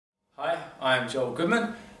Hi, I'm Joel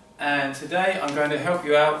Goodman, and today I'm going to help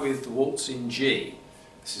you out with the Waltz in G.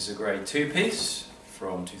 This is a grade 2 piece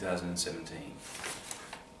from 2017.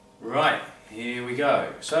 Right, here we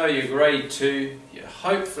go. So you're grade 2, you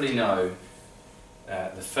hopefully know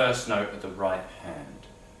the first note of the right hand.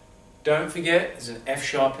 Don't forget there's an F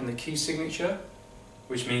sharp in the key signature,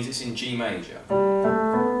 which means it's in G major.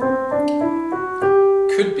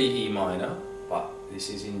 Could be E minor, but this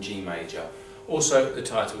is in G major. Also, the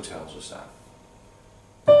title tells us that.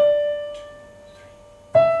 1,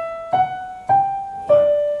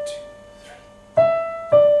 2, 3.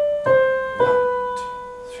 1,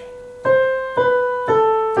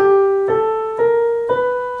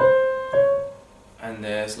 2, 3. And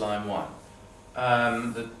there's line 1.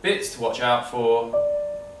 The bits to watch out for: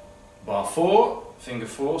 bar 4, finger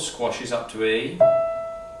 4 squashes up to E.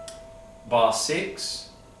 Bar 6,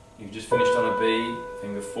 you've just finished on a B,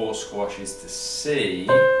 finger 4 squashes to C,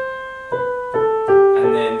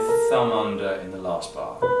 and then thumb under in the last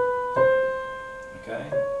bar. Okay?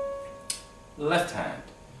 Left hand.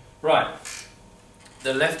 Right.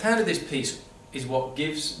 The left hand of this piece is what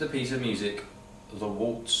gives the piece of music the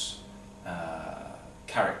waltz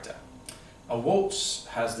character. A waltz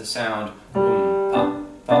has the sound pa,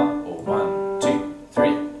 pa, or 1, 2,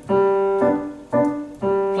 3.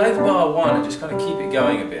 Play the bar 1 and just kind of keep it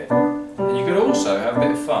going a bit. And you could also have a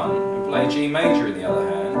bit of fun and play G major in the other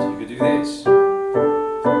hand. You could do this.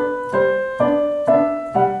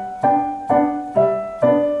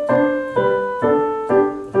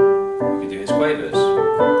 You could do his quavers.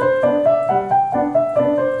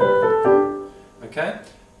 Okay?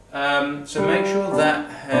 So make sure that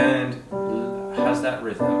hand has that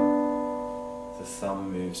rhythm. The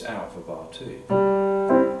thumb moves out for bar 2.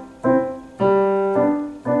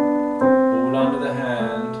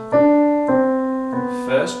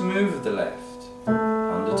 First move of the left,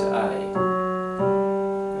 under to A.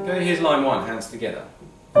 Okay, here's line 1, hands together.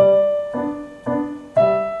 And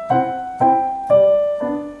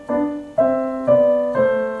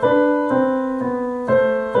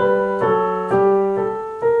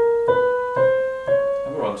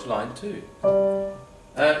we're on to line 2.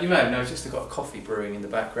 You may have noticed I've got a coffee brewing in the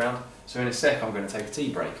background, so in a sec I'm going to take a tea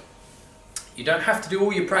break. You don't have to do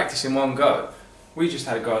all your practice in one go. We just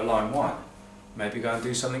had a go at line 1. Maybe go and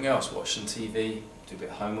do something else, watch some TV, do a bit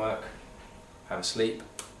of homework, have a sleep,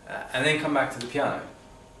 and then come back to the piano.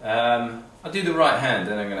 I'll do the right hand,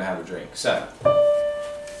 then I'm going to have a drink. So,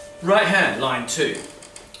 right hand, line 2.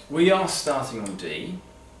 We are starting on D.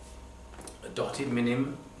 A dotted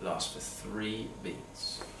minim lasts for 3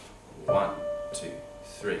 beats. 1, 2,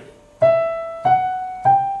 3.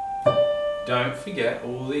 Don't forget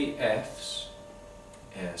all the Fs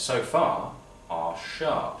so far are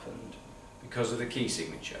sharpened because of the key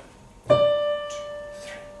signature. 1, 2,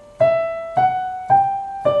 3.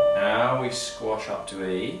 Now we squash up to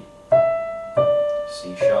E,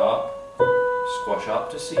 C sharp, squash up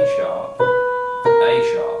to C sharp, A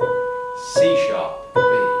sharp, C sharp, B.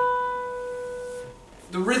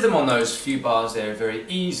 The rhythm on those few bars there are very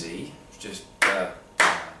easy, just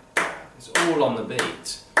it's all on the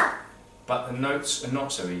beat, but the notes are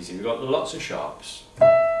not so easy. We've got lots of sharps.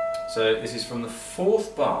 So this is from the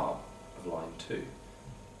 4th bar of line 2. E,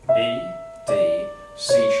 D,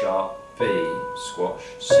 C sharp, B, squash,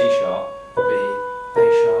 C sharp, B, A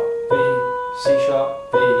sharp, B, C sharp,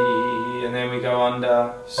 B, and then we go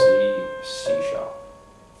under C, C sharp.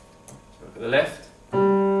 So look at the left,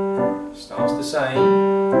 starts the same.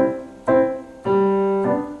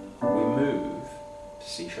 We move to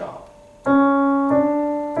C sharp,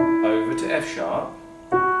 over to F sharp.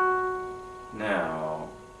 Now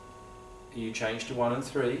you change to 1 and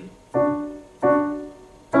 3.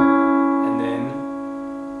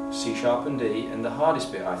 C sharp and D, and the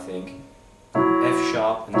hardest bit I think, F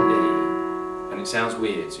sharp and E. And it sounds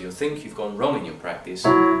weird, so you'll think you've gone wrong in your practice,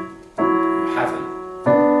 but you haven't.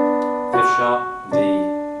 F sharp, D,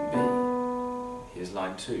 B. Here's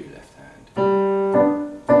line 2, left hand.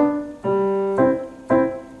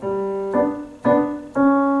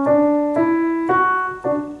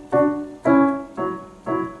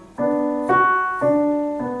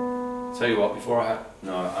 Tell you what, before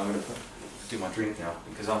I'm going to do my drink now,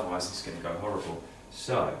 because otherwise it's going to go horrible.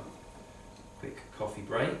 So, quick coffee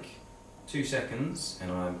break, 2 seconds,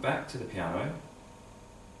 and I'm back to the piano.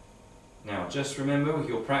 Now, just remember with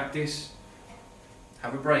your practice,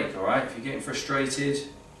 have a break, alright? If you're getting frustrated,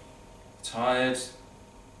 tired, just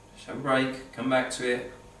have a break, come back to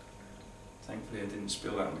it. Thankfully I didn't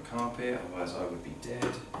spill that on the carpet, otherwise I would be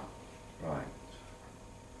dead. Right.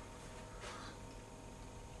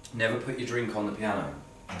 Never put your drink on the piano,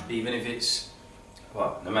 even if it's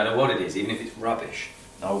Well, no matter what it is, even if it's rubbish,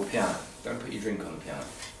 an old piano, don't put your drink on the piano.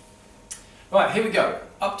 Right, here we go.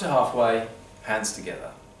 Up to halfway, hands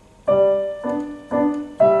together.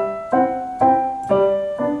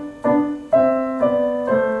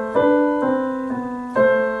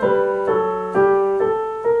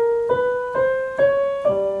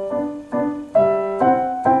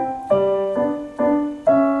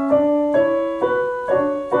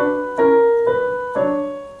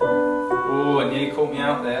 Caught me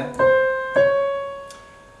out there.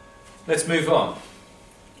 Let's move on.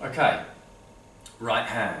 Okay, right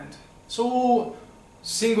hand. It's all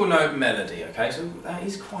single note melody, okay, so that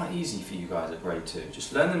is quite easy for you guys at grade 2.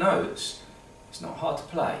 Just learn the notes. It's not hard to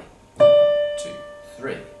play. 1, 2,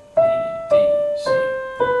 3, E, D, C.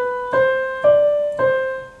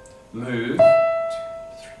 Move. 2, 3.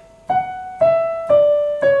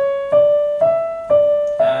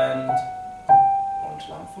 And on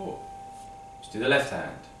to line 4. Do the left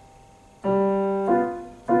hand.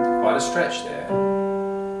 Quite a stretch there.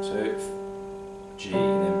 So G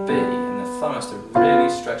and then B, and the thumb has to really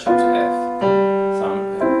stretch up to F.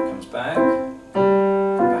 Thumb comes back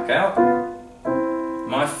out.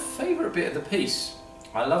 My favourite bit of the piece,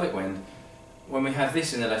 I love it when we have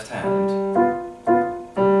this in the left hand.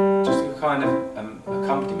 Just a kind of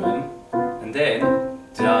accompaniment, and then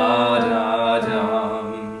da da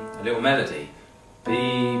dum, a little melody. B,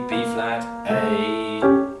 B flat, A.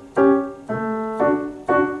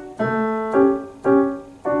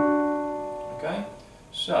 Okay,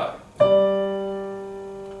 so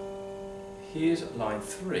here's line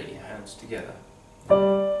 3, hands together.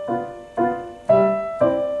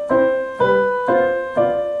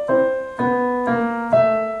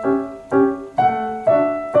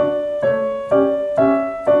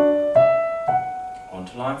 On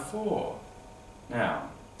to line 4. Now,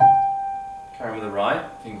 carry with the right,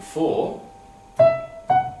 finger 4,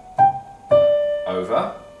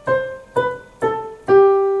 over,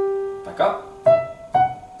 back up.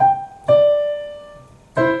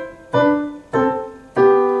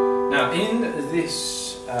 Now in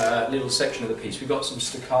this little section of the piece we've got some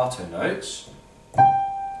staccato notes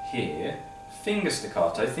here, finger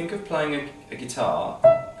staccato. Think of playing a guitar,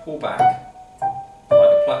 pull back,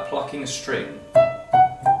 like plucking a string.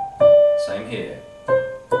 Same here.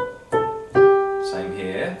 Same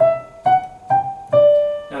here.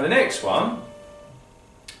 Now the next one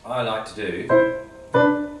I like to do,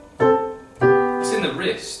 it's in the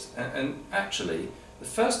wrist, and actually the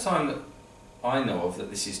first time that I know of that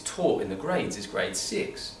this is taught in the grades is grade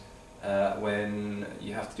 6, when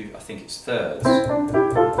you have to do, I think it's thirds,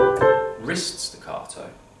 wrist staccato,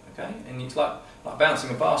 okay, and it's like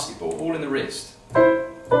bouncing a basketball, all in the wrist. Okay,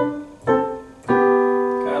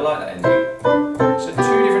 I like that ending. So 2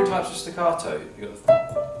 different types of staccato. You've got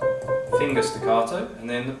finger staccato and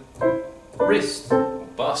then the wrist or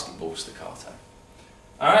basketball staccato.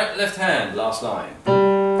 Alright, left hand, last line.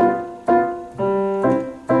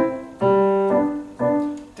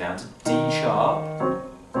 Down to D sharp,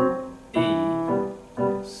 E,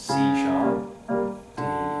 C sharp, D.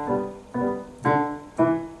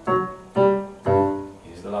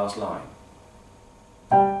 Here's the last line.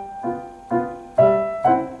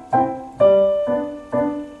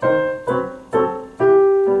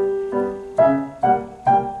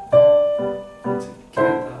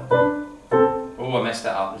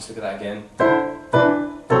 Let's look at that again.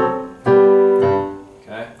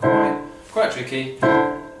 Okay, quite tricky.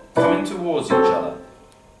 Coming towards each other.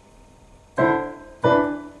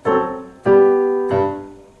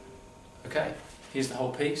 Okay, here's the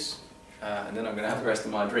whole piece, and then I'm going to have the rest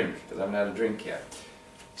of my drink because I haven't had a drink yet.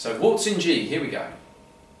 So Waltz in G, here we go.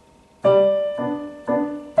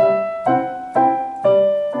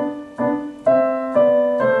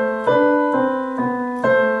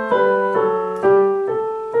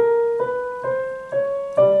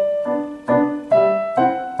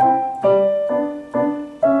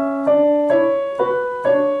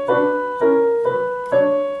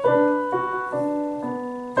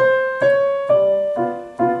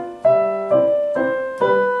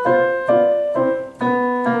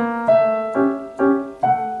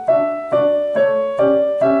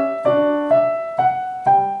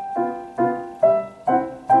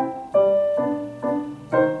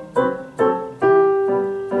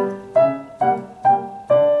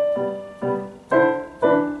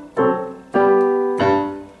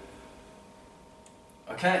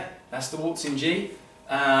 Okay, that's the Waltz in G.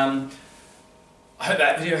 I hope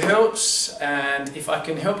that video helps, and if I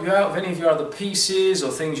can help you out with any of your other pieces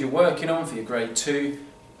or things you're working on for your grade 2,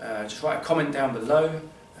 just write a comment down below,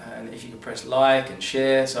 and if you could press like and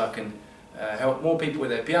share so I can help more people with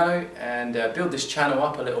their piano and build this channel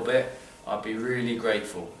up a little bit, I'd be really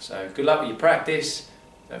grateful. So good luck with your practice.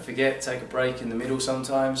 Don't forget, take a break in the middle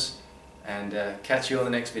sometimes, and catch you on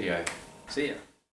the next video. See ya.